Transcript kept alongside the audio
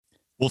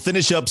We'll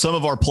finish up some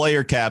of our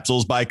player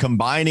capsules by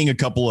combining a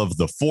couple of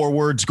the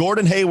forwards.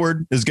 Gordon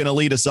Hayward is going to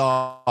lead us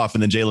off,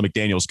 and then Jalen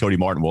McDaniels, Cody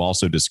Martin will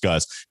also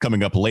discuss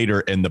coming up later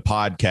in the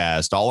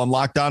podcast. All on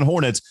Locked On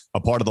Hornets, a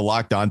part of the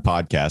Locked On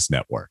Podcast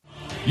Network.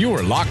 You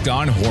are Locked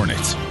On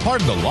Hornets,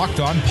 part of the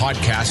Locked On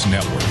Podcast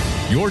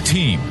Network. Your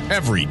team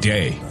every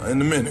day. In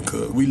a minute,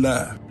 cuz we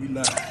live.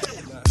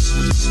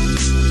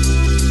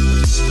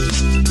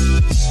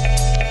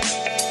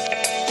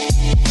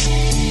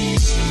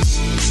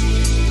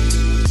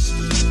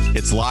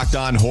 It's Locked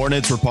On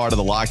Hornets. We're part of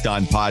the Locked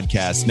On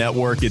Podcast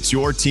Network. It's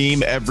your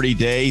team every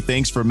day.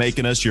 Thanks for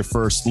making us your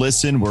first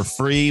listen. We're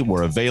free.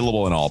 We're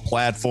available on all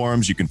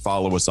platforms. You can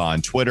follow us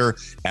on Twitter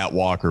at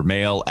Walker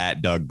Mail,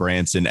 at Doug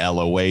Branson,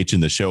 LOH,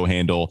 and the show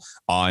handle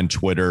on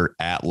Twitter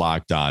at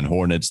Locked On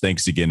Hornets.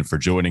 Thanks again for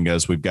joining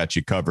us. We've got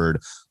you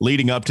covered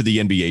leading up to the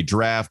NBA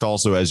draft.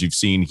 Also, as you've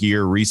seen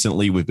here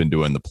recently, we've been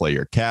doing the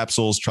player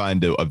capsules, trying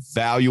to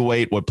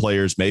evaluate what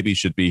players maybe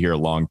should be here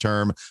long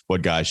term,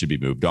 what guys should be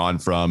moved on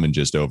from, and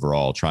just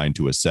overall trying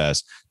to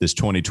assess this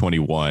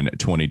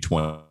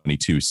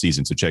 2021-2022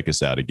 season. So check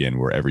us out again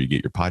wherever you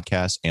get your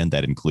podcasts, and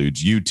that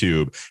includes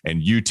YouTube.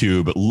 And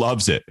YouTube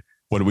loves it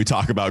when we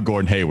talk about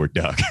Gordon Hayward,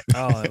 Doug.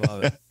 Oh, I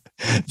love it.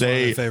 It's one of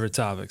their favorite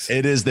topics.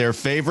 It is their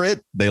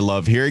favorite. They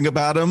love hearing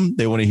about him.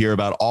 They want to hear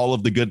about all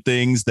of the good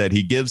things that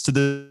he gives to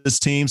this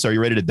team. So are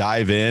you ready to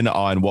dive in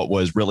on what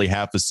was really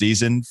half a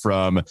season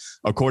from,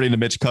 according to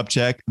Mitch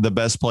Kupchak, the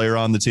best player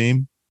on the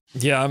team?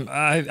 Yeah,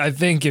 I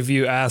think if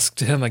you asked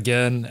him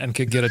again and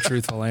could get a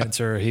truthful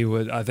answer, he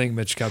would. I think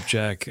Mitch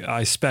Kupchak,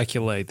 I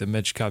speculate that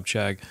Mitch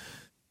Kupchak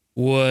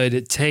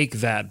would take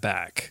that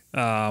back.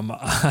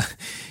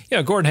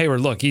 Gordon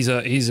Hayward, look, he's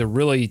a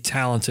really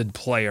talented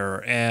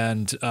player,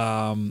 and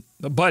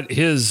but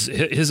his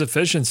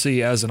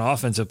efficiency as an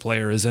offensive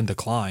player is in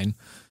decline.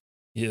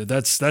 Yeah,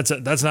 that's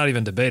not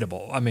even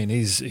debatable. I mean,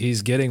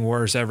 he's getting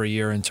worse every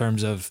year in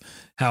terms of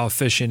how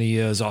efficient he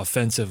is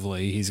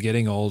offensively. He's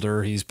getting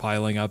older. He's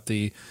piling up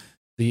the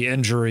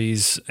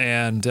injuries,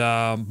 and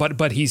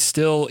but he's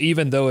still,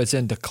 even though it's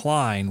in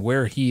decline,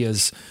 where he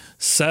is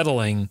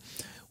settling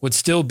would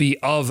still be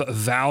of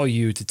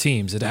value to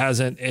teams.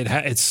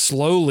 It's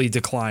slowly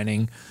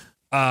declining,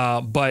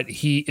 but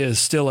he is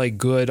still a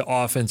good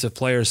offensive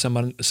player.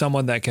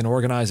 Someone that can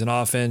organize an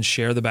offense,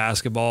 share the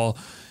basketball.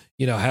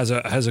 Has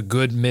a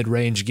good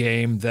mid-range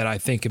game that I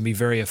think can be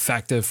very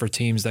effective for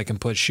teams that can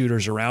put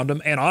shooters around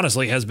him, and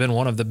honestly has been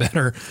one of the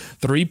better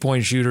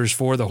three-point shooters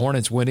for the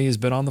Hornets when he has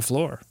been on the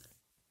floor.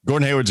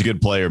 Gordon Hayward's a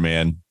good player,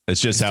 man. It's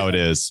just how it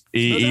is.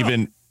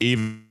 Even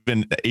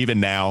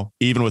now,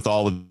 even with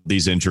all of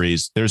these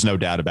injuries, there's no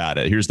doubt about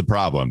it. Here's the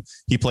problem.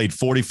 He played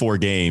 44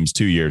 games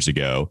 2 years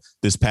ago.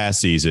 This past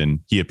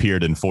season, he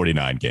appeared in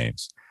 49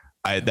 games.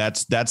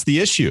 That's the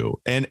issue.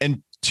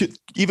 And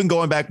even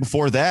going back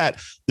before that,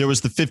 there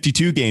was the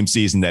 52 game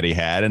season that he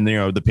had. And,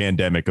 the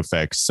pandemic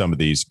affects some of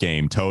these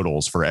game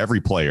totals for every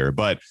player.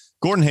 But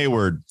Gordon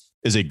Hayward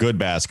is a good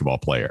basketball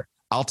player.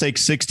 I'll take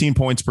 16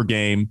 points per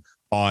game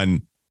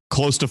on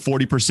close to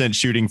 40%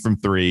 shooting from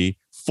three,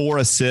 4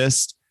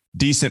 assists,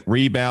 decent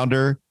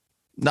rebounder,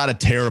 not a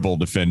terrible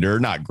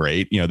defender, not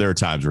great. There are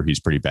times where he's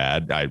pretty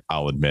bad,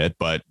 I'll admit,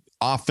 but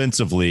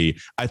offensively,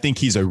 I think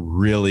he's a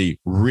really,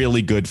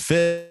 really good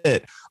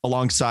fit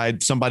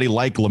alongside somebody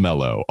like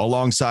LaMelo,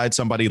 alongside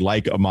somebody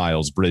like a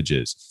Miles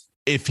Bridges.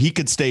 If he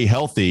could stay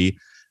healthy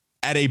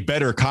at a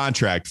better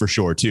contract for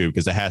sure, too,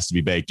 because it has to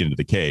be baked into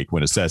the cake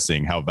when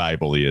assessing how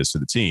valuable he is to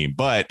the team.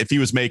 But if he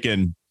was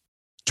making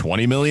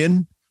 $20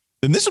 million,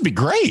 then this would be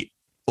great.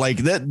 Like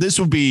that, this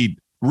would be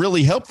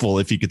really helpful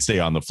if he could stay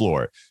on the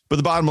floor. But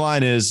the bottom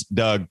line is,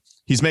 Doug,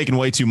 he's making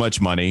way too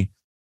much money.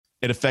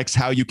 It affects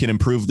how you can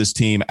improve this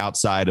team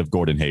outside of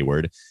Gordon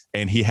Hayward,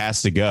 and he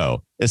has to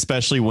go,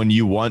 especially when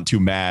you want to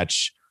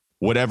match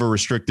whatever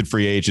restricted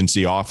free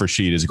agency offer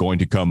sheet is going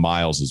to come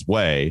Miles'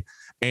 way.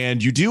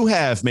 And you do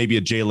have maybe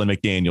a Jalen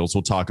McDaniels,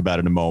 we'll talk about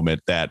in a moment,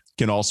 that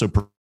can also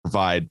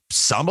provide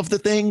some of the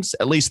things,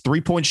 at least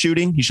 3-point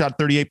shooting. He shot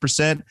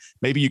 38%.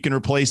 Maybe you can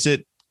replace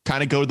it,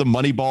 kind of go the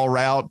money ball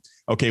route.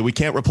 Okay, we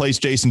can't replace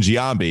Jason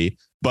Giambi,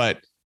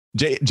 but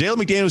Jalen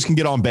McDaniels can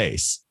get on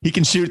base. He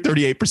can shoot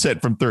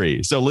 38% from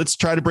three. So let's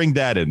try to bring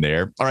that in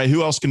there. All right,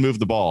 who else can move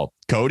the ball?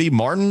 Cody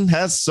Martin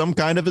has some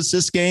kind of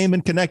assist game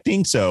and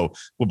connecting. So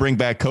we'll bring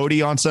back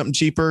Cody on something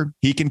cheaper.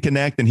 He can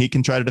connect and he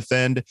can try to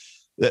defend.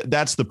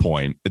 That's the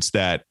point. It's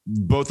that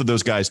both of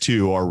those guys,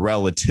 too, are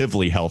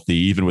relatively healthy,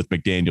 even with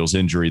McDaniels'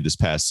 injury this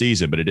past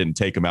season, but it didn't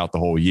take him out the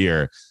whole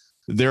year.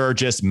 There are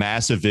just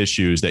massive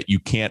issues that you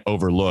can't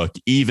overlook,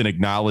 even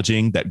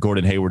acknowledging that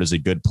Gordon Hayward is a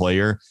good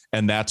player.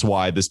 And that's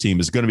why this team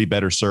is going to be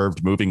better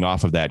served moving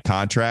off of that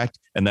contract.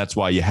 And that's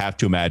why you have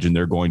to imagine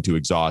they're going to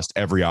exhaust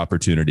every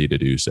opportunity to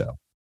do so.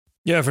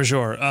 Yeah, for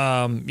sure.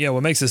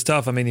 What makes this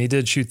tough, I mean, he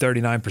did shoot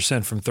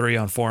 39% from three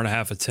on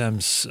 4.5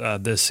 attempts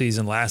this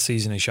season. Last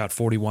season, he shot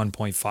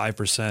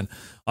 41.5%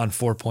 on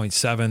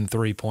 4.7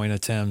 3-point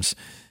attempts.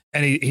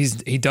 And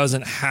he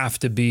doesn't have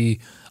to be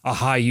a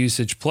high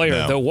usage player.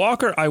 No. Though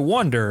Walker, I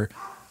wonder,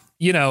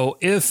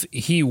 if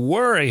he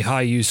were a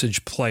high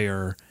usage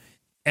player,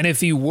 And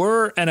if he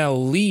were an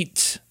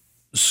elite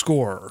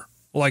scorer,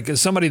 like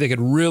somebody that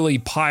could really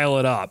pile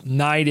it up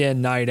night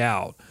in, night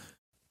out,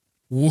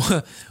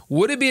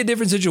 would it be a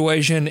different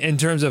situation in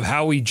terms of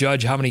how we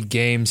judge how many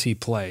games he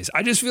plays?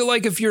 I just feel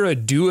like if you're a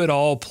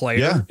do-it-all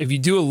player, if you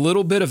do a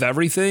little bit of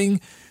everything,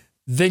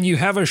 then you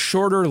have a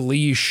shorter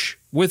leash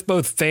with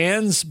both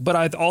fans, but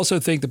I also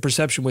think the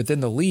perception within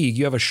the league,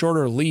 you have a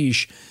shorter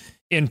leash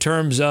in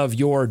terms of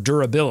your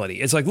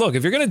durability. It's like, look,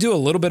 if you're going to do a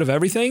little bit of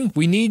everything,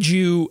 we need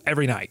you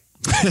every night.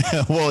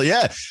 Well,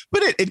 yeah,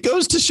 but it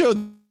goes to show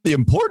the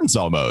importance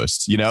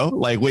almost,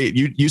 like, wait,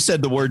 you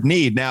said the word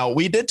need. Now,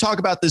 we did talk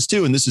about this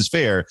too, and this is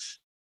fair.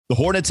 The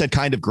Hornets had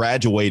kind of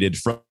graduated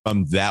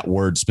from that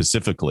word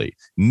specifically,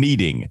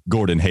 needing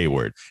Gordon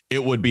Hayward.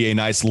 It would be a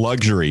nice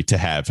luxury to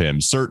have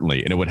him,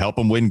 certainly, and it would help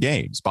him win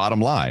games,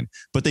 bottom line.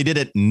 But they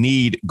didn't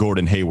need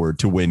Gordon Hayward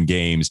to win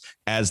games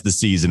as the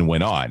season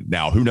went on.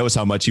 Now, who knows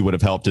how much he would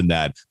have helped in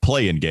that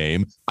play-in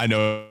game. I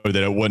know that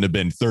it wouldn't have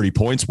been 30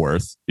 points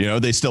worth.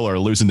 They still are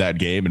losing that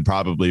game and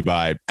probably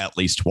by at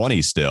least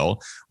 20 still.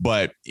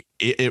 But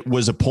it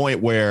was a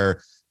point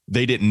where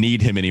they didn't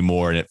need him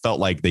anymore. And it felt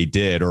like they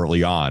did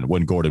early on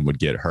when Gordon would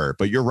get hurt.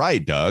 But you're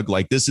right, Doug.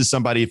 Like, this is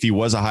somebody, if he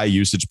was a high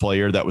usage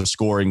player that was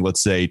scoring,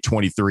 let's say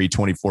 23,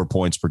 24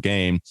 points per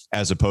game,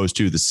 as opposed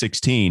to the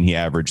 16 he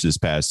averaged this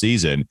past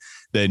season,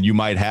 then you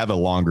might have a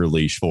longer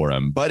leash for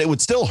him. But it would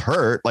still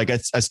hurt. Like,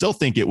 I still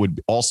think it would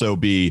also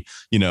be,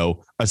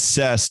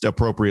 assessed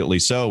appropriately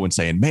so, and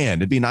saying, man,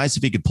 it'd be nice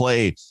if he could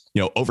play,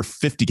 over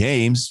 50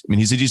 games. I mean,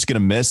 he's just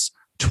going to miss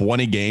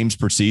 20 games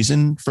per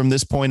season from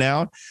this point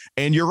out.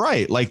 And you're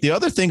right. Like, the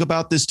other thing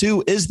about this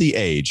too is the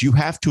age. You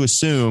have to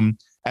assume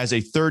as a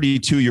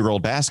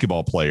 32-year-old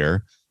basketball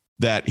player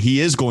that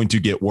he is going to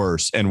get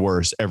worse and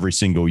worse every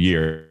single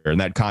year. And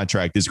that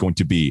contract is going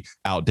to be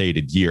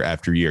outdated year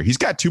after year. He's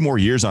got 2 more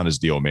years on his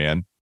deal,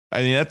 man.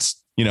 I mean,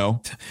 that's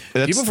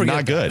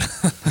not good.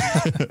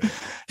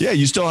 Yeah,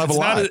 you still have a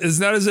lot. It's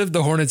not as if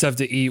the Hornets have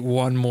to eat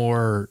one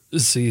more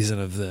season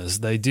of this.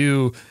 They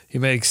do. He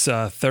makes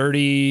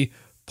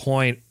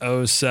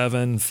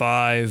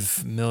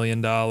 $30.075 million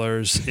in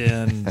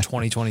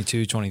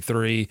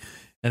 2022-23,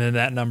 and then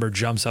that number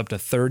jumps up to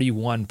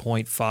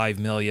 $31.5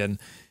 million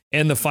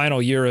in the final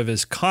year of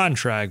his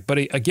contract. But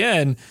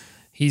again,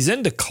 he's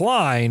in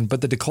decline,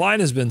 but the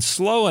decline has been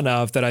slow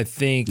enough that I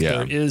think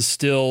there is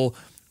still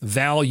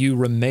value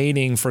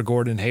remaining for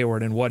Gordon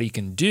Hayward and what he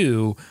can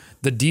do.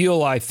 The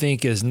deal, I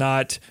think, is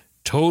not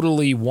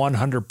totally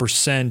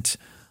 100%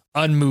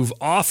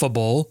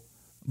 unmove-offable,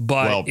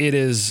 but it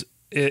is.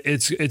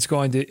 It's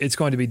going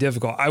to be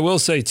difficult. I will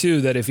say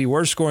too that if he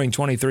were scoring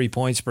 23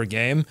 points per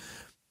game,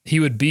 he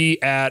would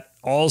be at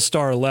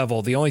all-star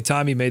level. The only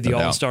time he made the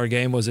all-star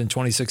game was in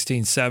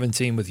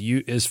 2016-17 with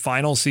his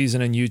final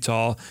season in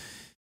Utah.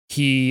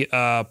 He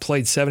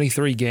played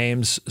 73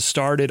 games,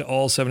 started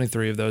all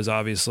 73 of those,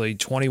 obviously,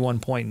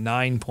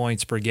 21.9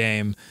 points per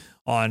game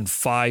on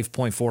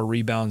 5.4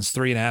 rebounds,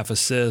 3.5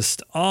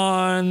 assists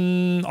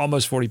on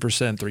almost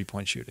 40%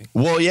 three-point shooting.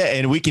 Well, yeah,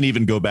 and we can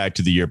even go back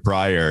to the year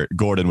prior.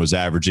 Gordon was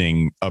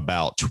averaging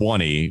about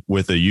 20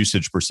 with a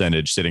usage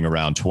percentage sitting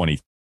around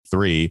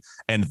 23,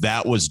 and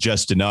that was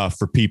just enough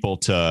for people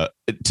to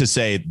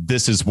say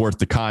this is worth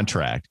the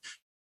contract. Yep.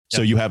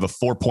 So you have a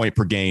 4-point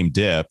per game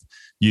dip.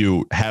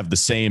 You have the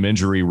same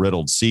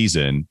injury-riddled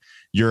season.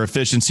 Your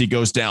efficiency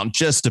goes down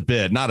just a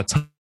bit, not a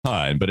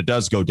ton, but it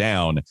does go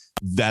down.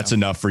 That's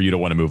enough for you to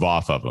want to move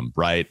off of them,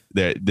 right?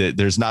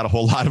 There's not a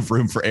whole lot of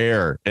room for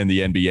error in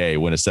the NBA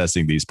when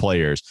assessing these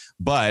players.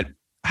 But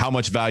how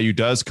much value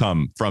does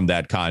come from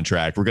that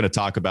contract? We're going to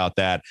talk about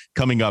that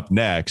coming up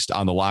next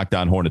on the Locked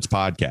On Hornets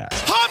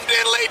podcast.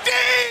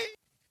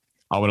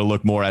 I want to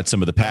look more at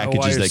some of the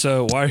packages.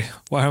 Why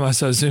am I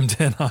so zoomed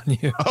in on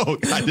you? Oh,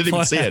 I didn't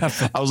even see it.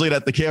 I was looking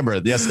at the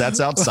camera. Yes, that's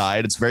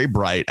outside. It's very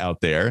bright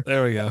out there.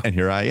 There we go. And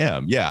here I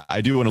am. Yeah,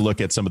 I do want to look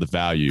at some of the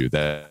value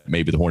that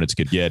maybe the Hornets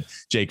could get.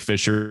 Jake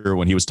Fisher,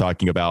 when he was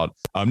talking about,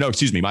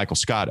 Michael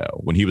Scotto,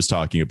 when he was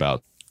talking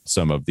about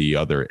some of the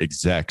other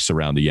execs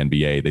around the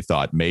NBA, they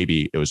thought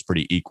maybe it was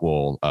pretty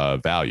equal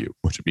value,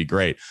 which would be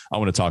great. I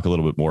want to talk a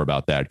little bit more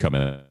about that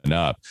coming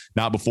up.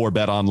 Not before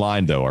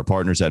BetOnline, though. Our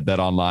partners at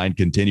BetOnline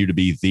continue to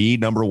be the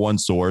number one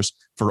source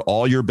for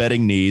all your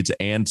betting needs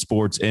and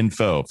sports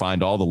info.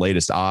 Find all the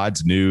latest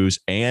odds, news,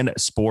 and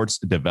sports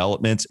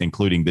developments,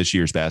 including this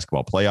year's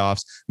basketball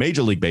playoffs,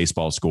 Major League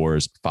Baseball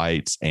scores,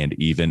 fights, and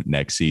even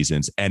next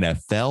season's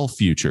NFL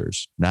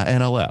futures, not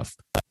NLF.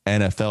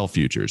 NFL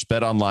futures.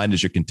 BetOnline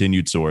is your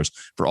continued source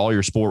for all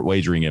your sport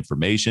wagering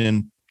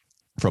information,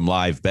 from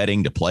live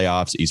betting to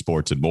playoffs,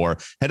 esports, and more.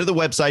 Head to the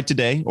website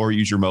today or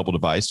use your mobile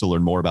device to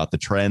learn more about the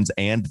trends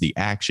and the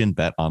action.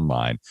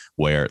 BetOnline,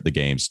 where the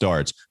game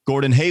starts.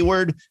 Gordon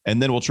Hayward,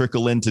 and then we'll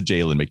trickle into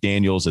Jalen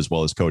McDaniels as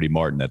well as Cody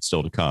Martin. That's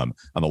still to come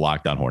on the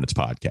Locked On Hornets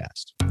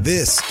podcast.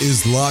 This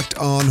is Locked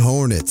On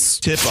Hornets.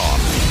 Tip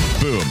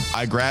off. Boom.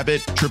 I grab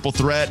it. Triple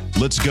threat.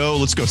 Let's go.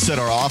 Let's go set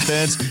our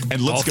offense,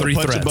 and let's go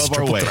punch above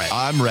our weight.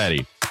 I'm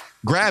ready.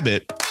 Grab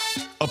it.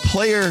 A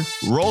player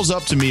rolls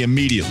up to me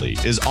immediately,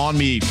 is on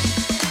me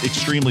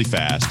extremely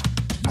fast,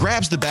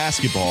 grabs the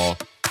basketball.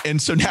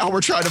 And so now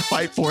we're trying to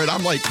fight for it.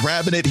 I'm like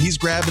grabbing it. He's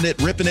grabbing it,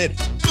 ripping it.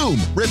 Boom,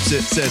 rips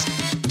it, says,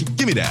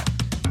 give me that.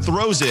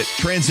 Throws it,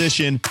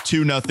 transition,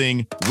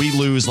 2-0. We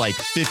lose like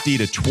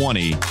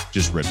 50-20.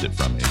 Just ripped it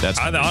from me. That's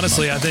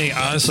honestly, I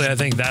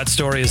think that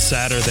story is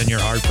sadder than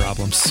your heart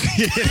problems.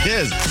 It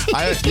is.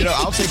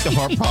 I'll take the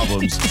heart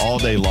problems all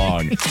day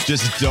long.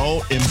 Just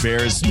don't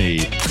embarrass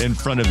me in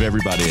front of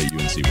everybody at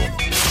UNC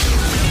Wilmington.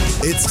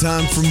 It's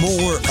time for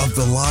more of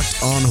the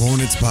Locked On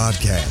Hornets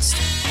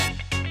podcast.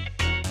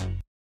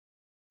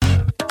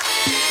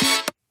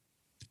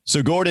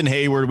 So Gordon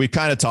Hayward, we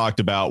kind of talked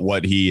about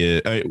what he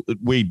is.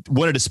 We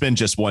wanted to spend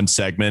just one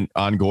segment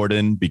on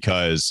Gordon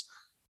because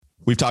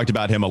we've talked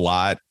about him a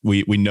lot.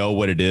 We know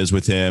what it is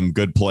with him.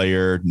 Good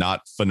player,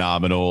 not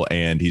phenomenal,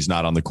 and he's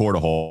not on the court a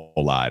whole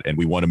lot. And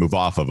we want to move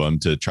off of him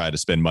to try to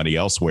spend money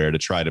elsewhere to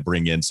try to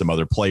bring in some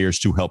other players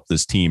to help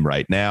this team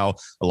right now,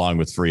 along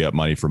with free up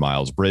money for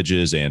Miles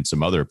Bridges and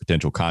some other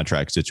potential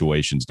contract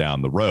situations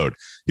down the road.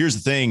 Here's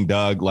the thing,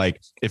 Doug,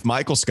 like if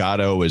Michael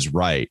Scotto is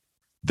right,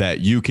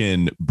 that you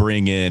can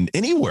bring in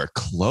anywhere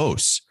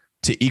close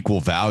to equal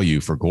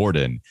value for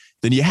Gordon,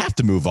 then you have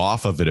to move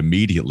off of it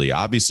immediately.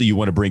 Obviously, you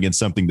want to bring in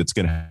something that's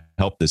going to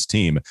help this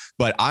team.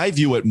 But I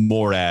view it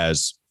more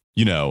as,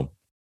 can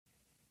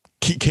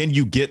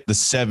you get the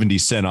 70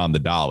 cent on the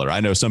dollar?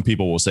 I know some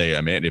people will say,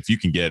 I mean, if you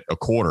can get a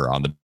quarter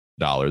on the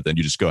dollar, then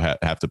you just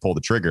have to pull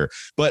the trigger.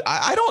 But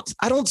I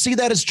don't see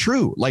that as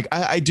true. Like,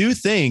 I do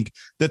think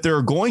that there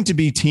are going to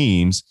be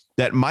teams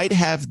that might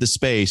have the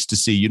space to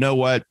see, you know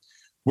what?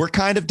 We're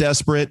kind of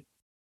desperate.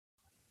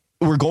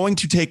 We're going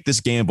to take this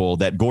gamble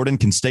that Gordon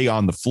can stay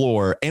on the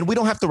floor and we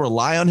don't have to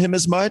rely on him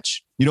as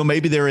much.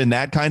 Maybe they're in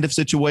that kind of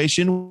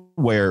situation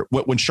where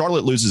when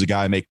Charlotte loses a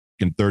guy making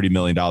 $30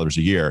 million a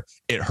year,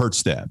 it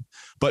hurts them.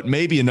 But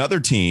maybe another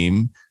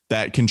team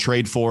that can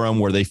trade for him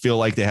where they feel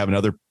like they have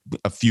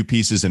a few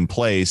pieces in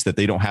place that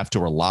they don't have to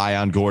rely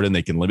on Gordon.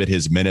 They can limit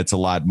his minutes a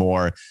lot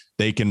more.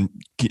 They can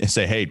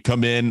say, hey,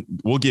 come in.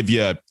 We'll give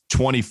you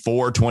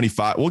 24,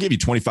 25. We'll give you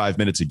 25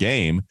 minutes a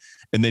game.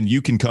 And then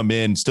you can come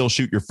in, still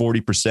shoot your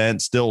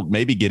 40%, still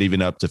maybe get even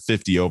up to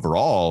 50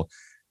 overall.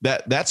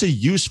 That's a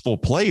useful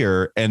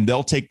player, and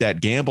they'll take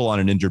that gamble on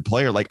an injured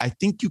player. Like, I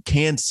think you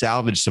can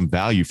salvage some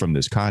value from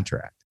this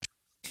contract.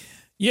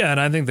 Yeah, and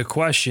I think the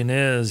question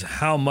is,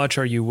 how much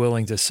are you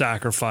willing to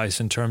sacrifice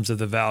in terms of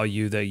the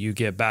value that you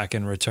get back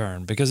in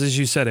return? Because as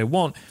you said, it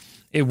won't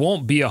be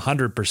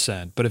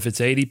 100%, but if it's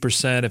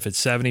 80%, if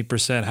it's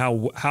 70%,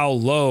 how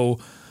low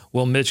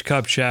will Mitch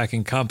Kupchak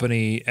and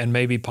company, and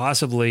maybe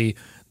possibly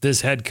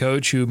this head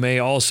coach who may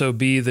also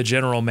be the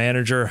general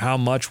manager, how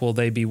much will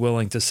they be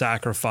willing to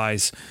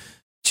sacrifice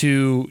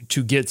to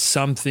get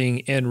something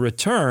in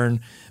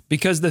return?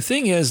 Because the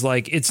thing is,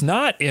 like, it's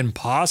not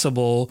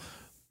impossible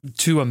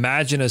to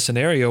imagine a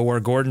scenario where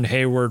Gordon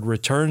Hayward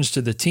returns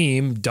to the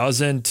team,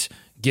 doesn't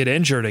get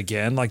injured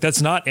again. Like,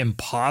 that's not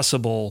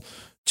impossible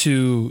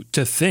to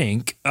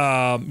think.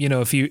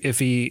 If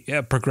he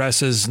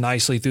progresses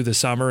nicely through the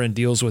summer and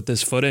deals with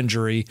this foot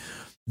injury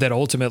that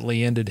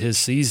ultimately ended his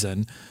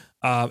season,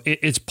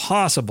 it's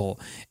possible.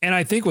 And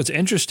I think what's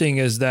interesting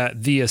is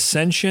that the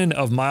ascension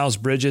of Miles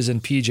Bridges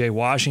and PJ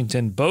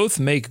Washington both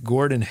make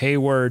Gordon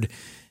Hayward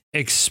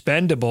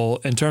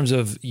expendable in terms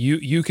of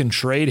you can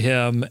trade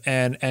him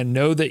and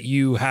know that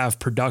you have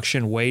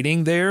production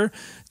waiting there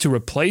to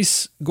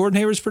replace Gordon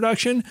Hayward's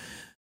production.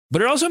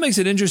 But it also makes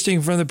it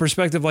interesting from the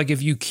perspective, like,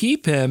 if you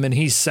keep him and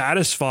he's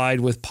satisfied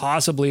with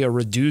possibly a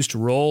reduced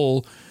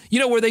role,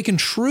 where they can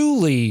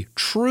truly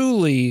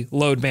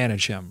load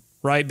manage him,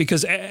 right?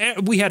 Because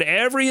we had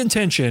every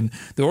intention,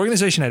 the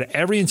organization had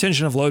every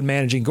intention of load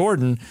managing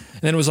Gordon,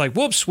 and then it was like,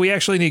 whoops, we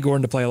actually need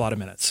Gordon to play a lot of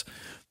minutes.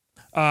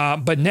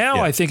 But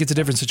now I think it's a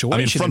different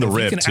situation. From the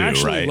rip, you can too,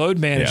 actually right? load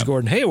manage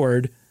Gordon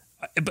Hayward.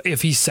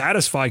 If he's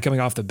satisfied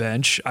coming off the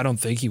bench, I don't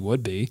think he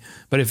would be.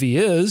 But if he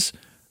is,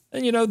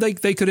 then,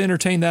 they could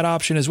entertain that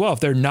option as well if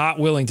they're not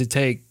willing to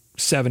take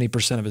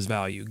 70% of his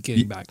value,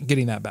 getting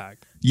that back.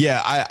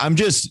 Yeah, I'm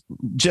just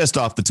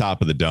off the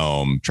top of the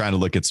dome trying to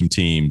look at some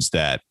teams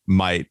that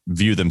might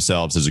view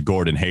themselves as a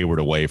Gordon Hayward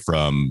away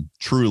from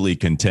truly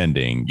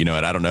contending, and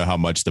I don't know how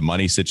much the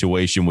money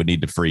situation would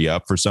need to free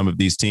up for some of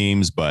these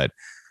teams, but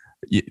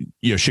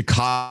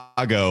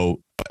Chicago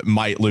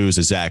might lose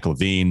a Zach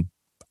LaVine.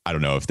 I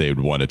don't know if they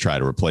would want to try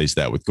to replace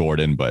that with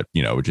Gordon, but,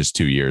 just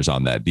 2 years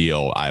on that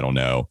deal. I don't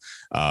know.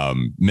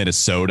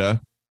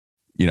 Minnesota,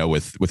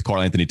 with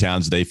Karl Anthony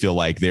Towns, they feel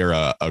like they're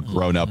a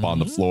grown up on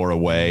the floor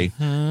away.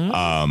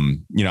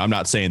 I'm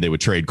not saying they would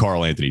trade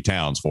Karl Anthony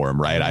Towns for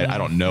him, right? I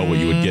don't know what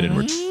you would get in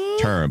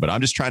return, but I'm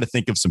just trying to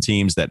think of some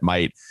teams that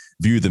might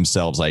view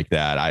themselves like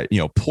that.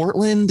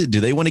 Portland, do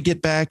they want to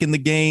get back in the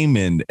game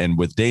and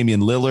with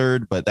Damian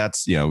Lillard? But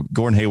that's,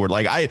 Gordon Hayward.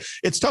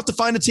 It's tough to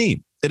find a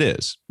team. It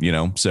is,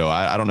 so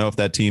I don't know if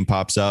that team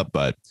pops up,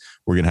 but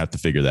we're going to have to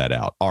figure that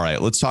out. All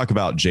right, let's talk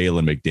about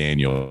Jalen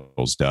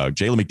McDaniels, Doug.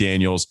 Jalen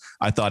McDaniels,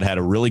 I thought, had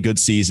a really good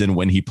season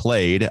when he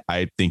played.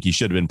 I think he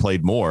should have been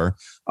played more.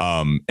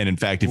 And in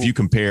fact, if you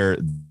compare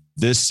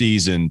this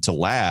season to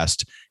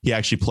last, he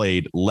actually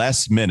played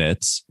less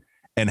minutes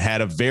and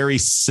had a very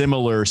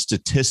similar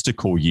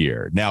statistical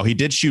year. Now, he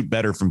did shoot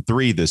better from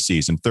three this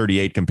season,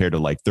 38 compared to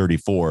like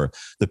 34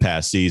 the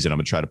past season. I'm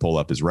going to try to pull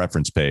up his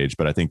reference page,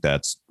 but I think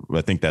that's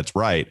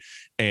right.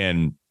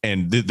 And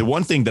the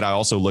one thing that I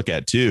also look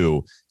at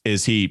too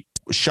is he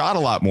shot a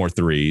lot more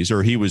threes,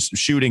 or he was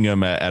shooting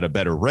them at a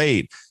better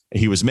rate.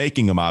 He was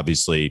making them,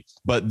 obviously,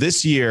 but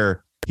this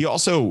year he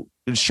also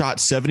shot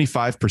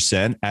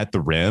 75% at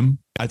the rim.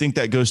 I think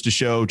that goes to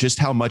show just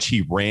how much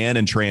he ran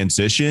in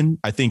transition.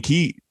 I think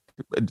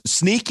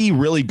sneaky,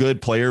 really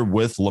good player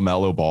with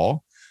LaMelo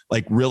Ball,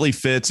 like really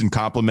fits and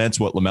complements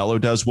what LaMelo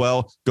does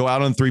well. Go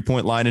out on the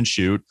 3-point line and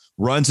shoot,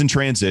 runs in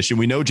transition.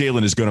 We know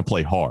Jalen is going to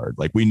play hard.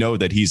 Like, we know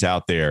that he's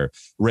out there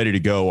ready to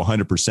go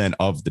 100%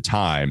 of the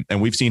time.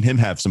 And we've seen him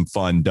have some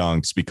fun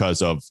dunks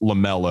because of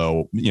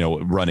LaMelo,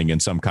 running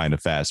in some kind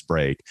of fast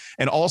break.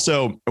 And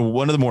also,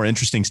 one of the more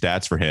interesting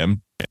stats for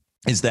him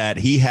is that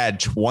he had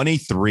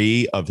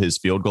 23 of his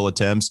field goal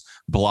attempts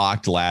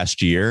blocked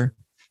last year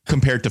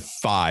compared to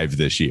 5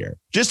 this year.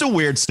 Just a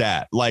weird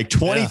stat, like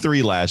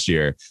 23 last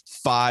year,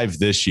 5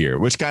 this year,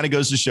 which kind of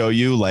goes to show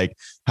you like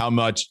how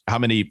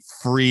many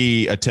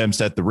free attempts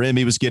at the rim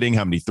he was getting,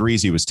 how many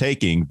threes he was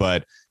taking,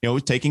 but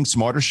taking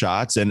smarter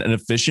shots and an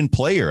efficient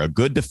player, a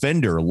good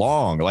defender,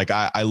 long. Like,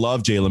 I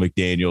love Jalen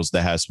McDaniels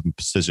that has some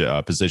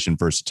position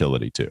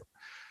versatility too.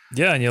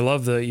 Yeah, and you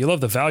love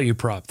the value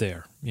prop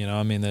there.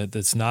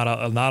 That's not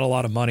a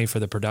lot of money for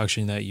the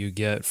production that you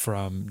get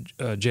from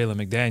Jalen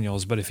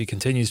McDaniels. But if he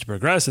continues to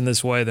progress in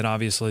this way, then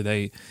obviously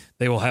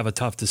they will have a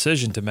tough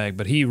decision to make.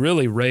 But he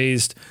really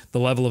raised the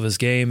level of his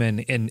game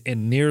in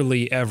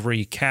nearly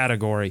every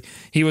category.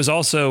 He was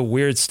also,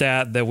 weird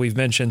stat that we've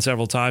mentioned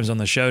several times on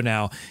the show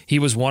now, he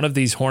was one of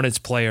these Hornets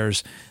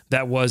players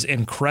that was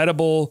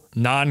incredible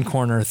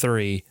non-corner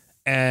three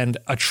and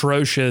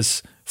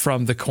atrocious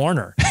from the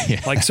corner.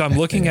 So I'm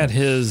looking at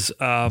his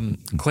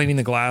cleaning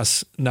the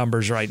glass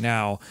numbers right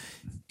now.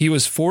 He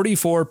was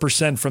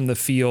 44% from the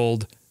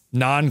field,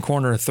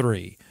 non-corner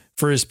three.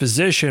 For his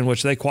position,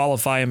 which they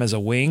qualify him as a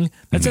wing,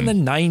 that's in the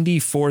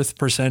 94th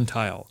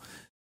percentile.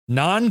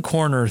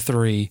 Non-corner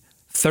three,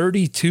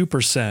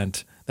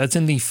 32%. That's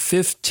in the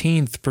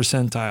 15th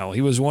percentile.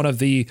 He was one of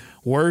the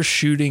worst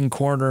shooting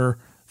corner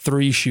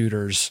three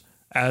shooters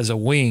as a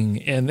wing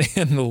in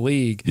the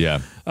league. Yeah.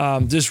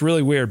 Just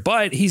really weird.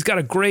 But he's got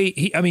a great,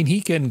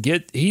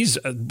 he's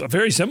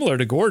very similar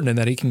to Gordon in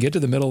that he can get to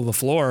the middle of the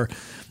floor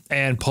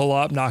and pull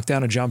up, knock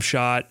down a jump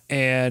shot,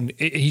 and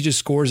he just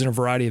scores in a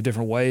variety of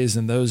different ways.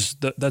 And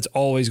that's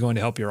always going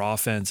to help your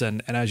offense.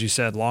 And as you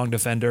said, long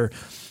defender,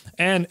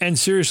 and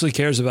seriously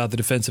cares about the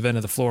defensive end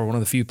of the floor. One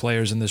of the few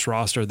players in this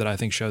roster that I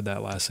think showed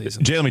that last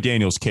season. Jalen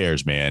McDaniels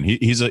cares, man.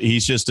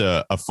 He's just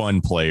a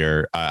fun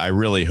player. I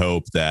really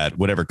hope that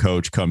whatever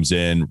coach comes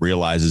in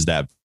realizes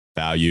that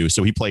value.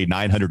 So he played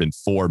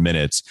 904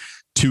 minutes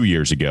 2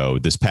 years ago.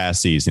 This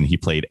past season, he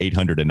played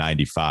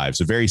 895.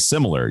 So very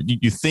similar.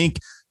 You think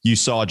you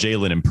saw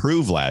Jalen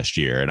improve last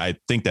year, and I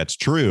think that's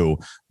true,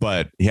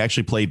 but he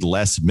actually played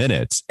less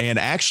minutes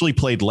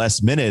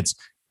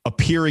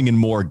appearing in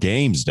more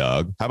games,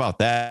 Doug. How about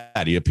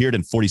that? He appeared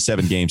in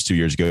 47 games 2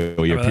 years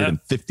ago. He appeared in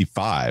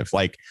 55.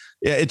 Like,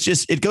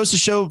 it goes to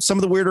show some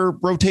of the weirder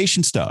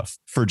rotation stuff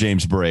for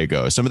James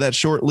Borrego, some of that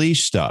short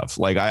leash stuff.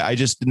 Like, I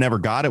just never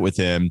got it with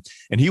him.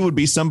 And he would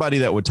be somebody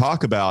that would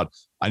talk about,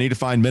 I need to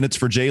find minutes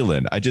for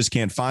Jalen. I just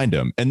can't find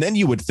him. And then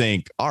you would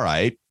think, all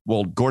right,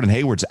 well, Gordon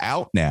Hayward's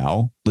out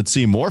now. Let's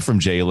see more from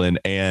Jalen.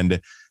 And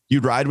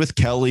you'd ride with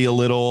Kelly a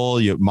little,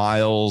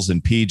 Miles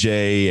and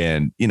PJ.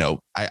 And,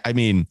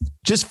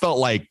 just felt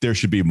like there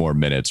should be more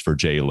minutes for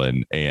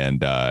Jalen.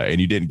 And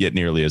you didn't get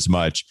nearly as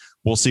much.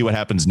 We'll see what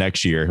happens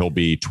next year. He'll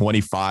be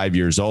 25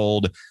 years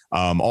old.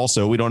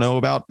 Also, we don't know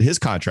about his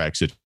contract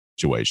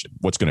situation.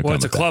 What's going to come? Well,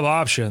 it's a club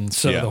option.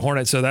 So the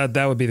Hornets, so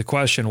that would be the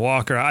question.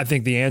 Walker, I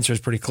think the answer is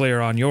pretty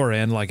clear on your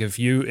end. Like, if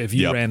you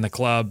ran the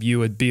club, you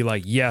would be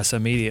like, yes,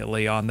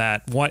 immediately on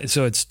that one.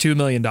 So it's $2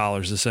 million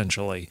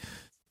essentially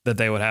that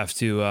they would have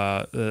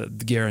to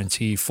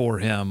guarantee for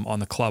him on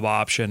the club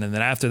option. And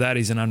then after that,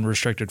 he's an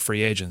unrestricted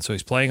free agent. So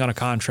he's playing on a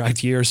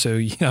contract year. So,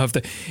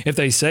 if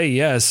they say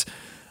yes,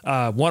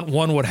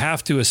 one would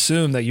have to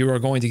assume that you are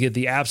going to get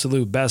the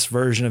absolute best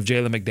version of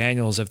Jalen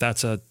McDaniels if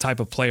that's a type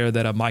of player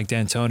that a Mike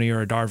D'Antoni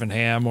or a Darvin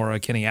Ham or a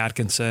Kenny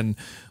Atkinson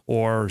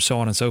or so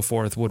on and so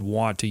forth would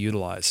want to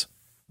utilize.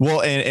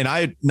 Well, and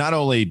I not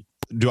only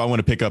do I want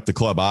to pick up the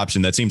club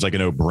option, that seems like a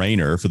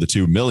no-brainer for the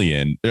 $2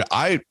 million.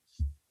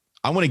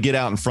 I want to get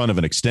out in front of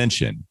an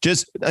extension.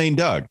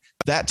 Doug,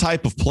 that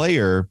type of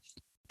player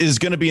is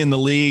going to be in the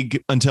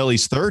league until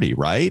he's 30,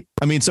 right?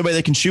 Somebody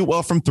that can shoot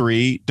well from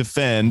three,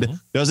 defend,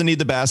 doesn't need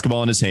the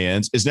basketball in his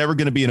hands, is never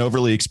going to be an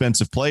overly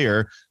expensive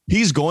player.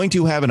 He's going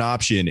to have an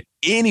option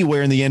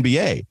anywhere in the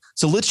NBA.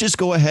 So let's just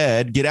go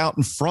ahead, get out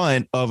in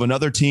front of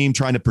another team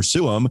trying to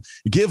pursue him,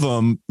 give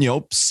him,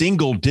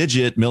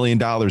 single-digit $1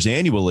 million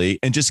annually,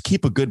 and just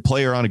keep a good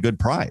player on a good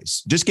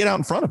price. Just get out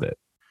in front of it.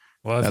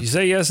 Well, if you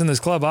say yes in this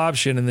club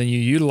option and then you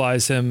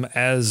utilize him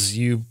as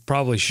you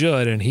probably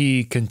should, and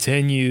he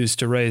continues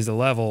to raise the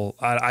level,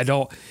 I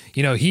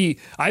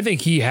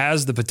think he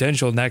has the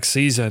potential next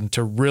season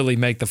to really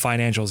make the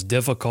financials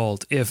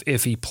difficult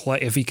if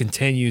he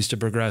continues to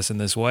progress in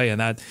this way,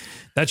 and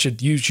that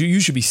should you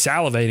should be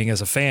salivating as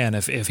a fan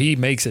if he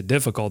makes it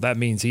difficult. That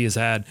means he has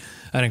had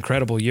an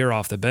incredible year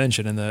off the bench,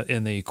 and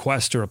in the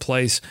quest to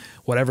replace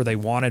whatever they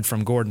wanted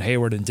from Gordon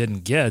Hayward and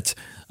didn't get.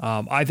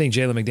 I think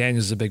Jalen McDaniels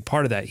is a big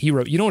part of that.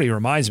 You know what he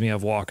reminds me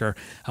of, Walker?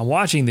 I'm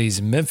watching these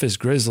Memphis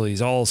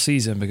Grizzlies all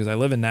season because I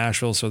live in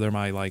Nashville, so they're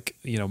my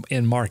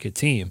in-market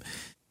team.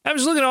 I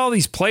was looking at all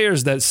these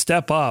players that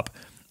step up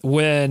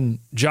when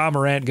Ja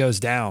Morant goes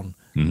down.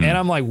 Mm-hmm. And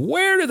I'm like,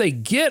 where do they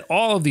get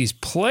all of these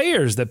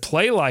players that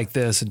play like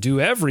this and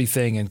do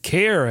everything and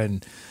care?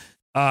 And,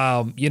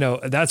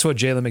 that's what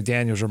Jalen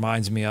McDaniels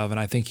reminds me of. And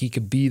I think he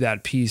could be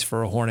that piece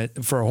for a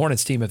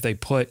Hornets team if they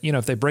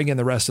if they bring in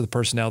the rest of the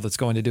personnel that's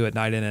going to do it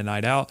night in and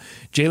night out.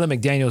 Jalen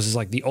McDaniels is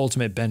like the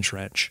ultimate bench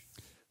wrench.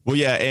 Well,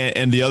 yeah.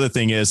 And the other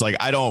thing is, like,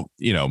 I don't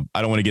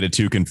want to get it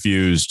too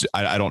confused.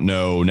 I don't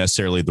know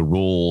necessarily the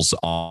rules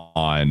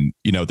on,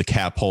 the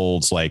cap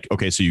holds. Like,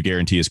 okay, so you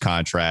guarantee his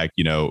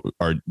contract,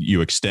 or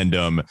you extend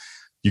him.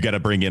 You got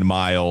to bring in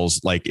Miles.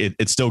 Like,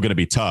 it's still going to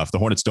be tough. The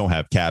Hornets don't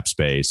have cap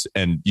space,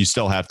 and you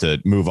still have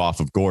to move off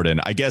of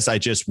Gordon. I guess I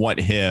just want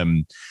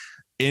him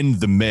in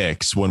the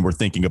mix when we're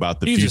thinking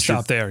about the future. You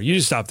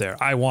just stop there.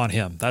 I want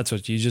him. That's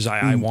what you just,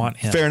 I want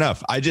him. Fair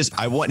enough.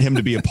 I want him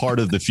to be a part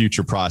of the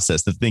future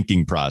process, the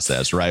thinking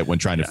process, right? When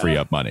trying to free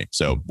up money.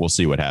 So we'll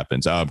see what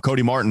happens.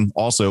 Cody Martin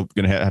also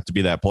going to have to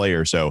be that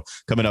player. So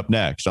coming up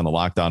next on the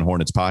Locked On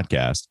Hornets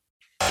podcast.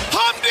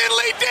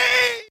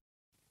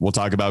 We'll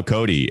talk about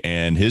Cody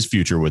and his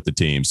future with the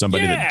team.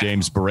 Somebody that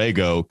James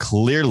Borrego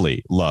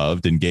clearly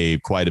loved and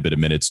gave quite a bit of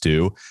minutes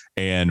to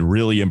and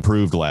really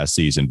improved last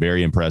season.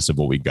 Very impressive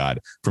what we got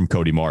from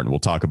Cody Martin. We'll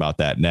talk about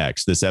that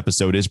next. This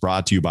episode is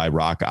brought to you by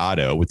Rock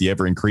Auto. With the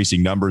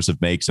ever-increasing numbers of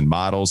makes and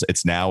models,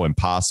 it's now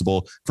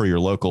impossible for your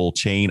local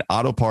chain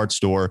auto parts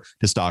store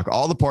to stock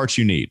all the parts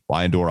you need.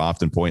 Why endure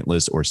often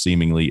pointless or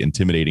seemingly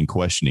intimidating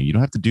questioning? You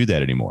don't have to do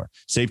that anymore.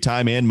 Save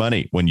time and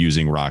money when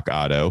using Rock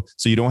Auto,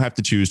 so you don't have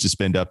to choose to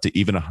spend up to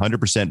even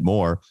 100%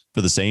 more for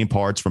the same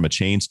parts from a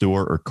chain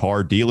store or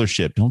car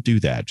dealership. Don't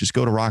do that. Just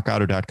go to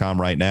rockauto.com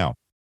right now.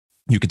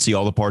 You can see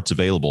all the parts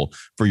available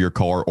for your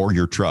car or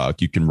your truck.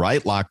 You can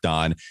write Locked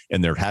On in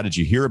their How Did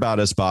You Hear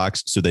About Us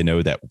box so they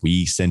know that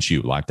we sent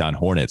you. Locked On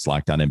Hornets,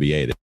 Locked On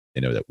NBA.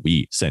 They know that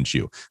we sent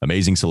you.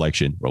 Amazing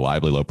selection,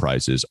 reliably low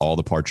prices, all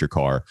the parts your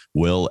car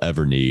will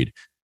ever need.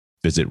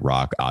 Visit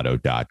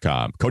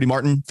rockauto.com. Cody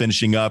Martin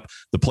finishing up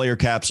the player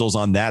capsules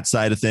on that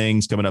side of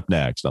things coming up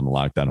next on the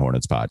Locked On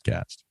Hornets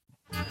podcast.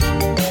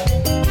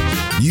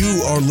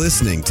 You are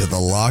listening to the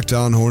Locked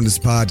On Hornets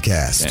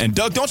podcast. And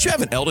Doug, don't you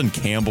have an Eldon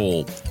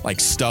Campbell like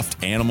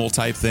stuffed animal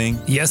type thing?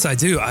 Yes, I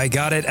do. I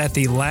got it at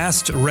the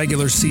last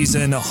regular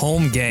season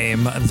home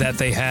game that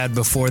they had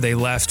before they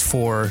left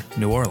for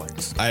New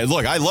Orleans. I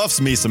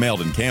love me some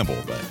Eldon Campbell,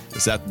 but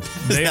is that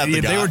the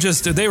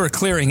guy? They were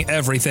clearing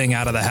everything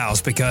out of the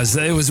house because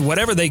it was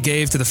whatever they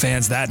gave to the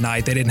fans that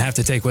night, they didn't have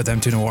to take with them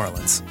to New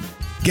Orleans.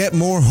 Get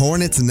more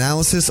Hornets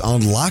analysis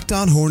on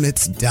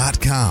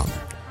LockedOnHornets.com.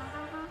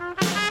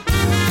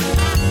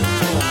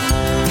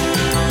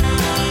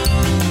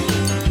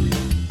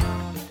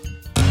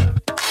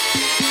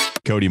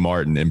 Cody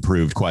Martin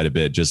improved quite a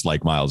bit, just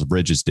like Miles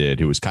Bridges did,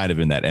 who was kind of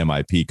in that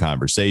MIP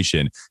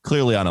conversation,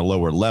 clearly on a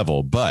lower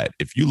level. But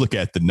if you look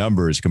at the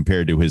numbers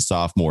compared to his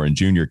sophomore and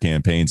junior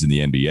campaigns in the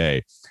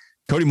NBA,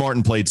 Cody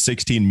Martin played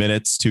 16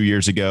 minutes 2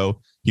 years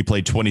ago. He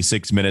played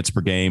 26 minutes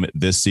per game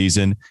this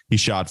season. He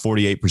shot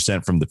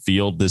 48% from the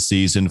field this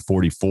season,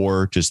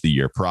 44 just the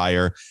year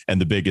prior. And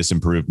the biggest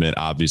improvement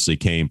obviously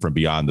came from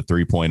beyond the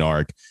three-point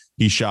arc.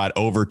 He shot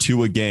over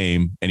 2 a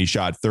game, and he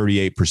shot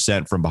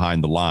 38% from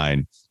behind the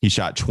line. He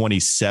shot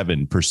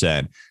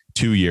 27%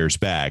 2 years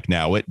back.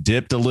 Now, it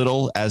dipped a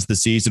little as the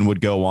season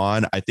would go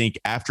on. I think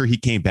after he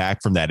came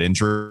back from that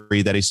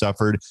injury that he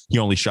suffered, he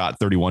only shot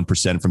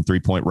 31% from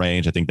three-point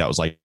range. I think that was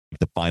like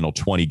the final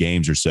 20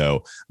 games or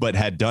so, but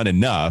had done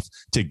enough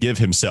to give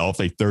himself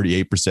a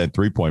 38%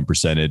 three-point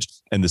percentage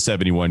in the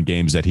 71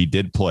 games that he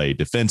did play.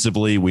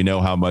 Defensively, we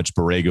know how much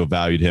Borrego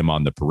valued him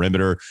on the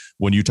perimeter.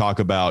 When you talk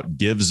about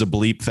gives a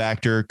bleep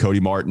factor, Cody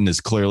Martin is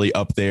clearly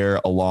up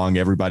there along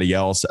everybody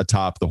else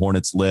atop the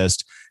Hornets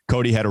list.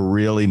 Cody had a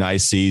really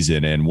nice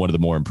season and one of the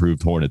more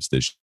improved Hornets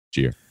this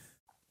year.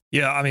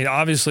 Yeah, I mean,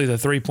 obviously the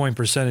 3-point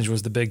percentage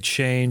was the big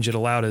change. It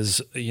allowed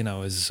his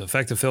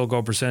effective field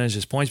goal percentage,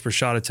 his points per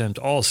shot attempt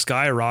all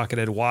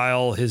skyrocketed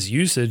while his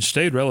usage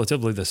stayed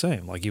relatively the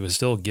same. Like, he was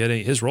still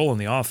getting his role in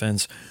the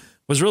offense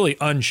was really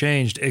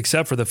unchanged,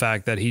 except for the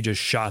fact that he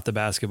just shot the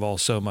basketball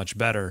so much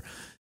better.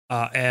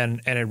 And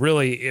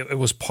it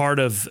was part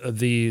of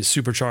the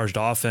supercharged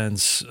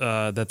offense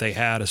that they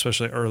had,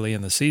 especially early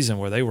in the season,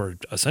 where they were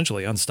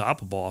essentially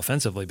unstoppable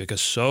offensively because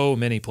so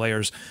many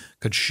players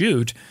could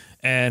shoot.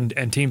 And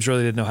teams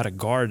really didn't know how to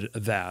guard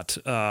that.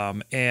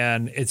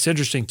 And it's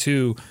interesting,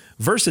 too,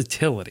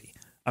 versatility.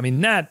 I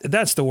mean,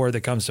 that's the word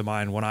that comes to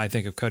mind when I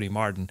think of Cody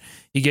Martin.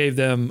 He gave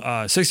them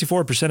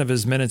 64% of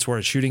his minutes were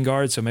at shooting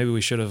guard, so maybe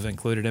we should have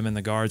included him in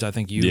the guards. I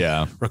think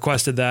you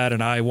requested that,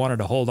 and I wanted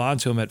to hold on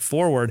to him at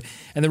forward.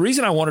 And the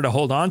reason I wanted to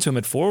hold on to him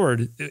at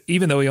forward,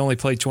 even though he only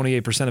played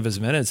 28% of his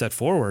minutes at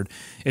forward,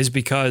 is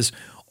because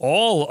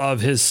all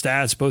of his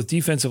stats, both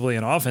defensively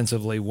and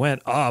offensively,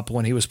 went up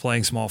when he was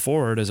playing small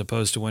forward as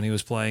opposed to when he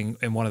was playing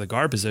in one of the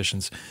guard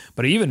positions.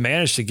 But he even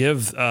managed to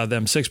give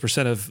them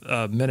 6%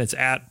 of minutes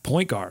at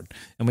point guard.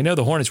 And we know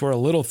the Hornets were a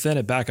little thin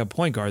at backup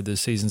point guard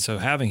this season, so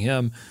having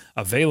him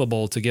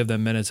available to give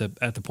them minutes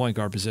at the point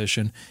guard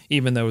position,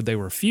 even though they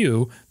were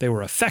few, they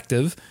were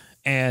effective.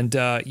 And,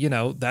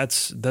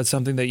 that's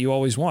something that you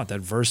always want,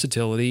 that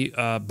versatility,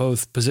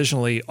 both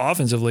positionally,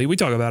 offensively. We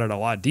talk about it a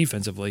lot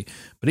defensively,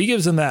 but he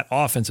gives them that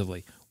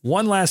offensively.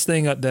 One last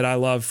thing that I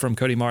love from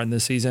Cody Martin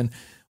this season,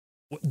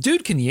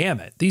 dude can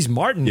yam it. These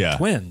Martin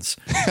twins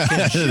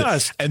can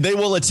just... and they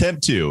will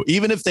attempt to,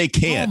 even if they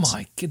can't. Oh,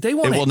 my God. It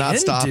will not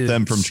stop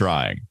them from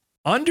trying.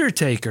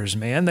 Undertakers,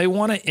 man. They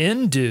want to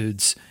end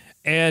dudes.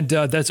 And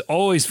that's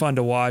always fun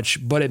to watch,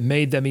 but it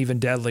made them even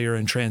deadlier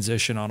in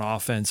transition on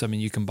offense. I mean,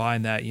 you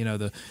combine that,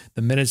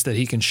 the minutes that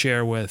he can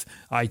share with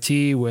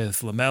IT,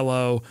 with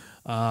LaMelo.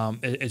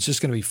 It's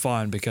just going to be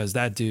fun because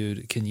that dude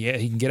he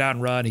can get out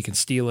and run. He can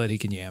steal it. He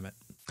can yam it.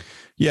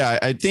 Yeah,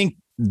 I think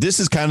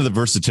this is kind of the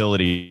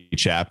versatility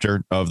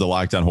chapter of the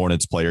Locked On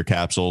Hornets player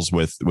capsules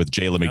with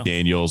Jalen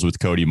McDaniels, with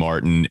Cody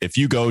Martin. If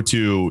you go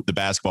to the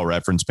basketball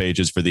reference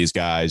pages for these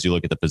guys, you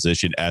look at the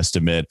position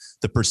estimate,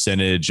 the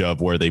percentage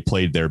of where they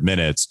played their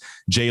minutes.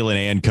 Jalen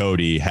and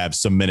Cody have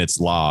some minutes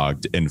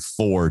logged in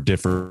 4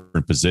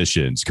 different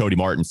positions. Cody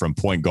Martin from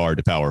point guard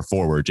to power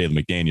forward, Jalen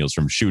McDaniels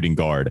from shooting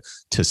guard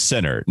to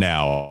center.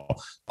 Now,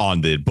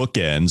 on the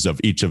bookends of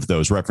each of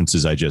those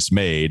references I just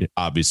made,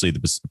 obviously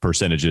the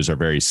percentages are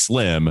very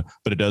slim,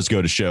 but it does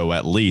go to show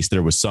at least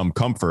there was some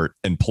comfort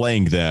in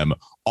playing them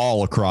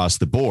all across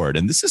the board.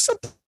 And this is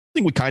something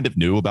we kind of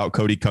knew about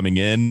Cody coming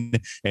in,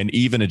 and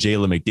even a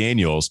Jalen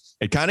McDaniels.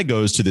 It kind of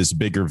goes to this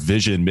bigger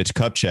vision Mitch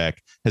Kupchak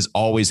has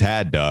always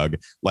had, Doug.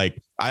 Like,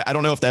 I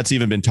don't know if that's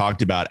even been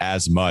talked about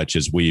as much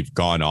as we've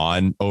gone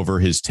on over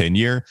his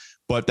tenure,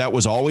 but that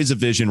was always a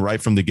vision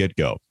right from the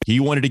get-go. He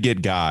wanted to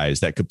get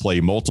guys that could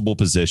play multiple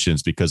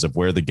positions because of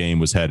where the game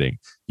was heading.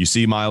 You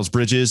see Miles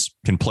Bridges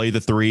can play the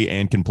 3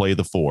 and can play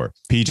the 4.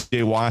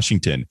 PJ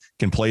Washington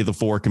can play the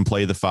 4, can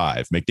play the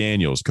 5.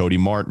 McDaniels, Cody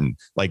Martin,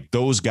 like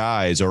those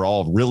guys are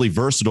all really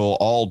versatile,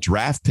 all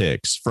draft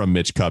picks from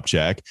Mitch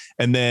Kupchak.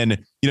 And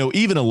then,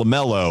 even a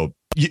LaMelo,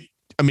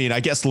 I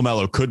guess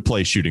LaMelo could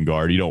play shooting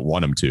guard. You don't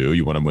want him to.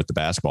 You want him with the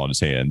basketball in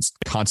his hands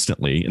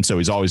constantly. And so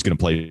he's always going to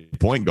play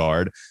point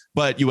guard.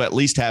 But you at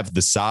least have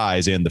the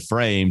size and the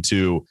frame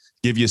to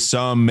give you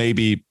some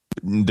maybe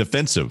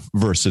defensive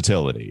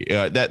versatility.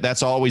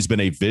 That's always been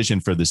a vision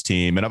for this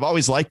team. And I've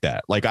always liked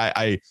that. Like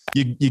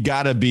you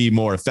got to be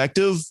more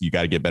effective. You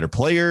got to get better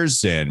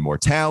players and more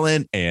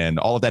talent. And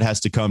all of that has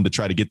to come to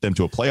try to get them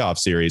to a playoff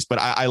series. But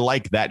I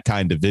like that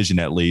kind of vision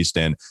at least.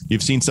 And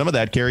you've seen some of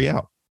that carry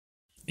out.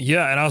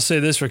 Yeah, and I'll say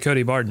this for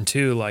Cody Martin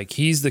too, like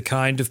he's the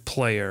kind of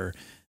player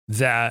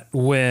that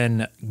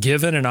when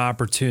given an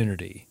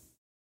opportunity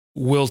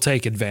will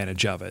take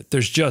advantage of it.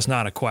 There's just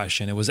not a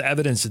question. It was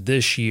evidenced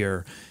this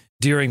year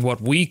during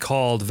what we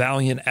called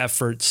valiant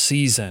effort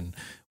season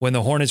when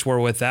the Hornets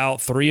were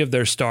without 3 of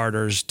their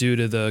starters due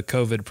to the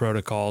COVID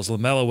protocols.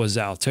 LaMelo was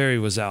out, Terry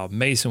was out,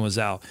 Mason was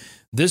out.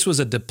 This was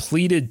a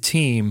depleted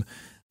team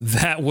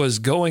that was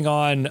going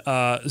on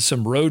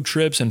some road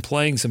trips and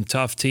playing some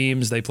tough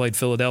teams. They played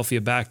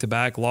Philadelphia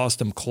back-to-back, lost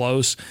them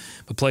close,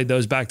 but played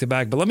those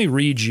back-to-back. But let me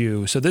read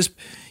you. So this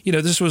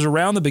was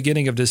around the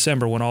beginning of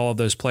December when all of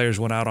those players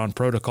went out on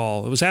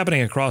protocol. It was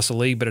happening across the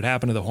league, but it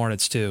happened to the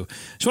Hornets too. I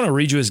just want to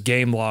read you his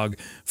game log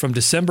from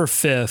December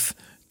 5th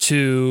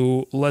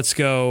to, let's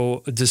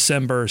go,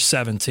 December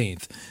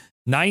 17th.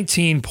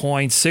 19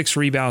 points, 6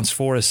 rebounds,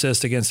 4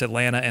 assists against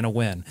Atlanta and a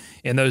win.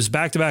 In those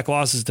back-to-back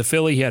losses to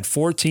Philly, he had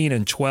 14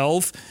 and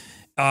 12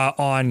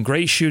 on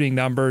great shooting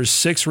numbers,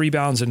 6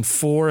 rebounds and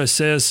 4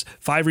 assists,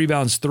 5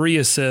 rebounds, 3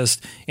 assists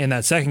in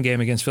that second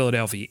game against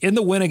Philadelphia. In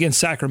the win against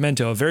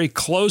Sacramento, a very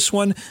close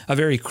one, a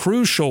very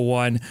crucial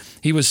one,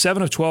 he was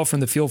 7 of 12 from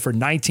the field for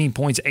 19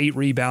 points, 8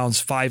 rebounds,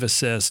 5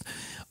 assists.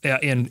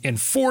 In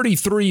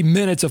 43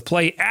 minutes of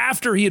play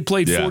after he had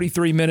played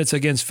 43 minutes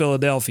against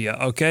Philadelphia,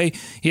 okay?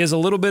 He has a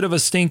little bit of a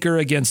stinker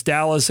against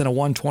Dallas in a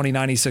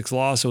 120-96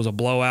 loss. It was a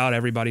blowout.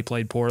 Everybody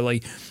played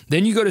poorly.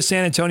 Then you go to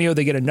San Antonio.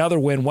 They get another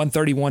win,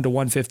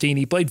 131-115.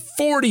 He played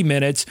 40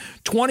 minutes,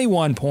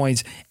 21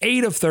 points,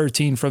 8 of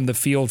 13 from the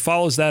field.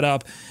 Follows that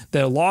up.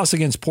 The loss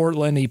against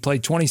Portland, he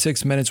played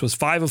 26 minutes, was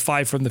 5 of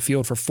 5 from the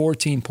field for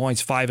 14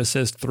 points, 5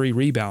 assists, 3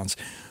 rebounds.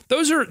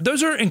 Those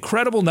are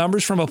incredible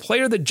numbers from a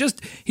player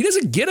that he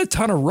doesn't get a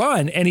ton of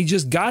run, and he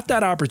just got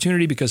that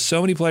opportunity because so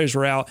many players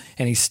were out,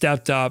 and he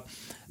stepped up.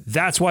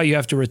 That's why you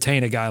have to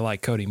retain a guy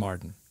like Cody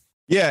Martin.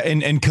 Yeah,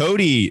 and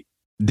Cody,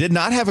 did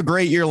not have a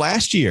great year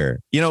last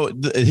year. You know,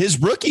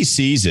 his rookie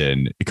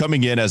season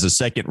coming in as a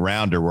second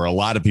rounder, where a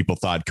lot of people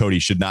thought Cody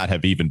should not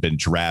have even been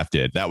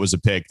drafted. That was a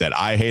pick that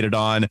I hated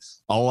on.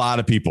 A lot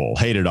of people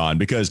hated on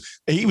because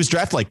he was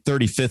drafted like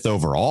 35th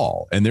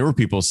overall. And there were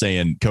people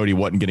saying Cody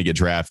wasn't going to get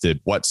drafted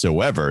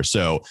whatsoever.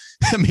 So,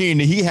 I mean,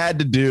 he had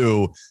to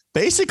do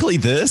basically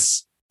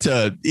this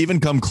to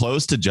even come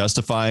close to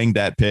justifying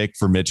that pick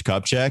for Mitch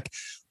Kupchak.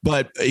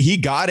 But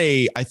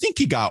I think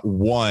he got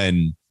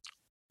one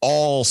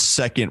all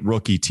second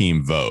rookie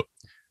team vote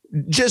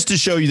just to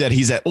show you that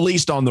he's at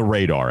least on the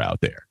radar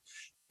out there.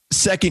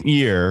 Second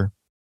year,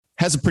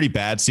 has a pretty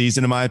bad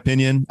season, in my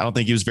opinion. I don't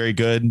think he was very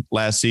good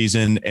last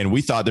season. And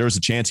we thought there was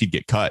a chance he'd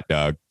get cut,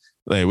 Doug.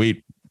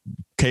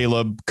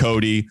 Caleb,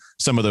 Cody,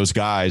 some of those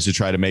guys who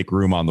try to make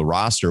room on the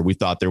roster, we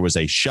thought there was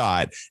a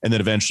shot, and then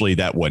eventually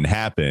that wouldn't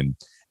happen.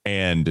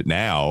 And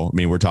now, I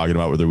mean, we're talking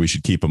about whether we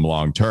should keep him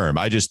long term.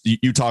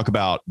 You talk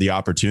about the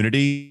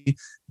opportunity.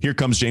 Here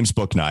comes James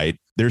Bouknight.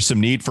 There's some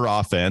need for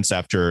offense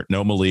after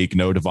no Malik,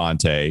 no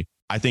Devontae.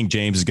 I think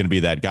James is going to be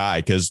that guy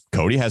because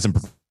Cody hasn't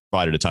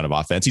provided a ton of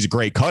offense. He's a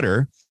great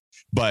cutter,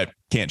 but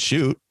can't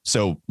shoot.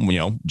 So, you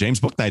know, James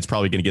Bouknight's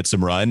probably going to get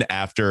some run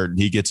after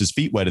he gets his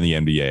feet wet in the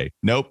NBA.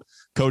 Nope.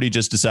 Cody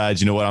just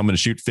decides, you know what, I'm going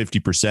to shoot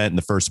 50% in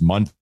the first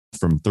month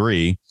from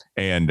three,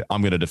 and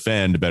I'm going to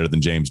defend better than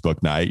James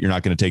Bouknight. You're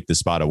not going to take this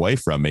spot away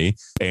from me.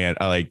 And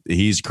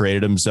he's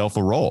created himself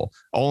a role.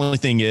 Only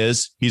thing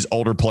is he's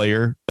older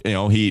player. You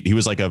know, he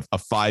was like a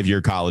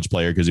 5-year college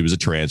player because he was a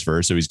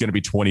transfer. So he's going to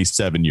be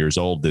 27 years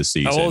old this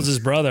season. How old is his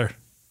brother?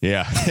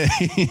 Yeah.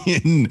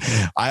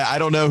 I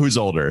don't know who's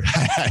older,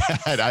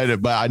 but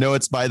I know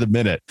it's by the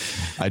minute.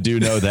 I do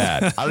know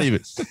that.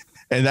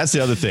 And that's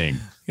the other thing.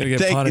 Going to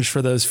get punished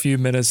for those few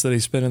minutes that he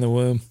spent in the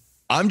womb.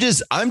 I'm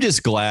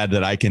just glad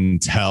that I can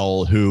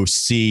tell who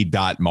C.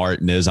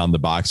 Martin is on the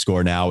box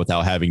score now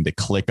without having to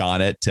click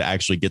on it to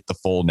actually get the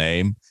full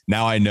name.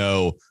 Now I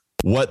know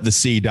what the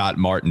C.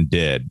 Martin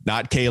did.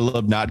 Not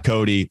Caleb, not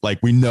Cody. Like,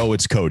 we know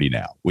it's Cody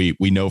now. We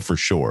know for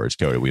sure it's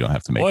Cody. We don't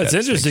have to make. Well, it's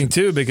interesting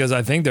too, because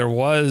I think there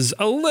was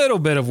a little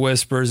bit of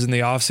whispers in the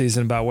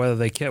offseason about whether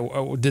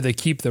did they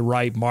keep the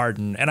right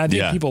Martin. And I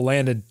think people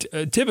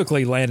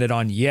typically landed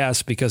on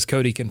yes, because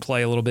Cody can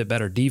play a little bit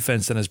better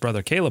defense than his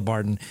brother Caleb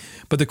Martin.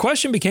 But the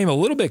question became a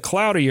little bit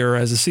cloudier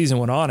as the season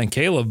went on, and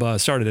Caleb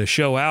started to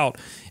show out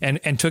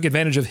and took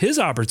advantage of his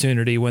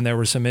opportunity when there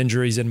were some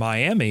injuries in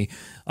Miami.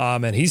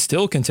 And he's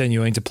still continuing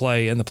to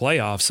play in the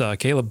playoffs.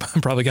 Caleb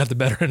probably got the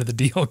better end of the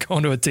deal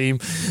going to a team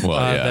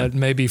that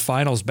may be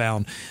finals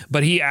bound.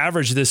 But he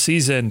averaged this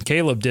season,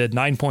 Caleb did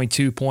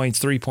 9.2 points,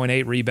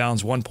 3.8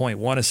 rebounds,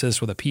 1.1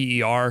 assists with a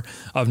PER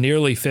of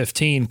nearly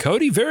 15.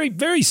 Cody, very,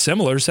 very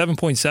similar,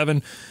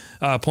 7.7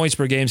 points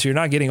per game. So you're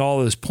not getting all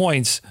those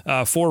points,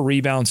 4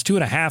 rebounds,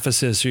 2.5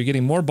 assists. So you're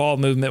getting more ball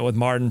movement with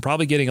Martin,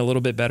 probably getting a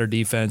little bit better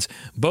defense.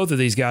 Both of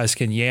these guys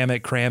can yam it,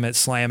 cram it,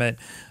 slam it.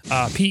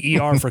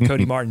 PER for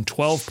Cody Martin,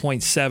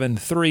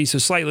 12.73. So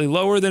slightly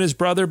lower than his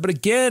brother. But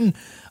again,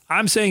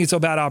 I'm saying it's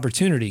about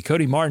opportunity.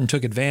 Cody Martin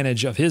took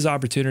advantage of his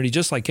opportunity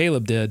just like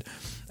Caleb did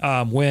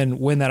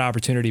when that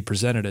opportunity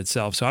presented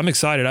itself. So I'm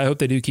excited. I hope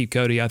they do keep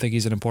Cody. I think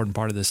he's an important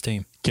part of this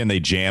team. Can they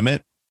jam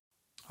it?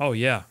 Oh,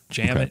 yeah.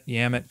 Jam it,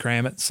 yam it,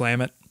 cram it,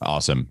 slam it.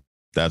 Awesome.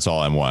 That's all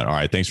I want. All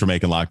right. Thanks for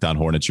making Locked On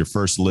Hornets your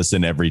first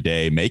listen every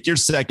day. Make your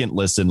second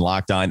listen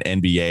Locked On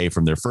NBA,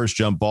 from their first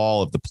jump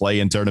ball of the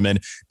play-in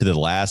tournament to the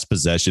last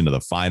possession of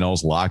the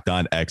finals. Locked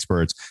On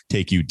experts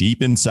take you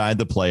deep inside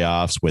the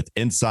playoffs with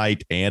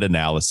insight and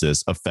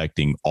analysis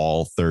affecting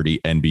all 30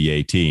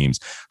 NBA teams.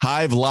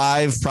 Hive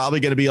Live, probably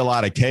going to be a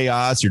lot of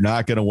chaos. You're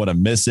not going to want to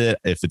miss it.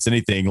 If it's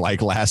anything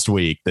like last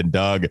week, then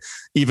Doug,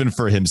 even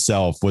for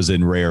himself, was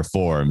in rare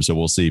form. So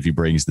we'll see if he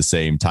brings the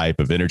same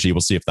type of energy.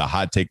 We'll see if the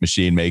hot take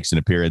machine makes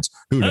an appearance.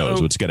 Who knows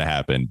what's going to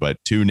happen, but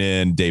tune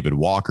in. David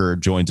Walker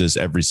joins us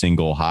every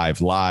single Hive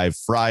Live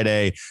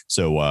Friday.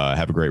 So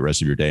have a great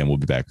rest of your day, and we'll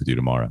be back with you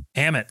tomorrow.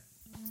 Damn it.